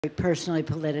personally,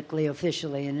 politically,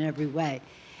 officially, in every way.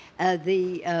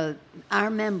 Our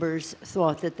members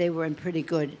thought that they were in pretty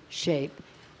good shape.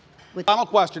 Final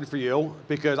question for you,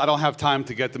 because I don't have time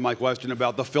to get to my question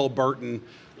about the Phil Burton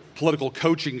political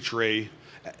coaching tree,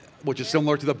 which is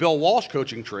similar to the Bill Walsh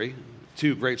coaching tree,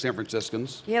 two great San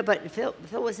Franciscans. Yeah, but Phil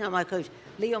was not my coach.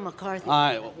 Leo McCarthy.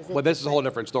 But this is a whole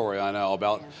different story, I know,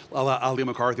 about Leo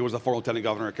McCarthy was the former lieutenant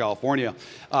governor of California.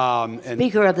 And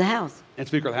Speaker of the House. And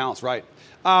Speaker of the House, right.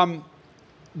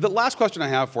 The last question I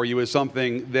have for you is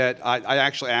something that I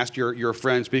actually asked your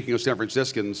friend, speaking of San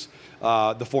Franciscans,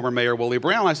 the former Mayor Willie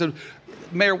Brown. I said,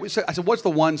 Mayor, what's the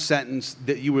one sentence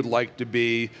that you would like to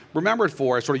be remembered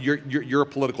for as sort of your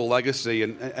political legacy?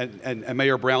 And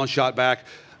Mayor Brown shot back,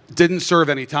 didn't serve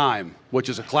any time, which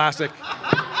is a classic.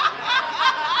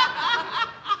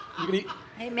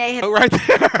 He may have. Right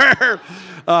there.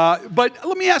 But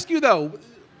let me ask you, though,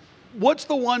 what's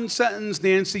the one sentence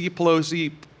Nancy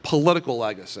Pelosi political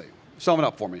legacy? Sum it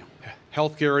up for me.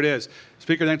 Healthcare it is.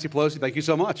 Speaker Nancy Pelosi, thank you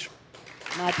so much.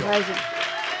 My pleasure.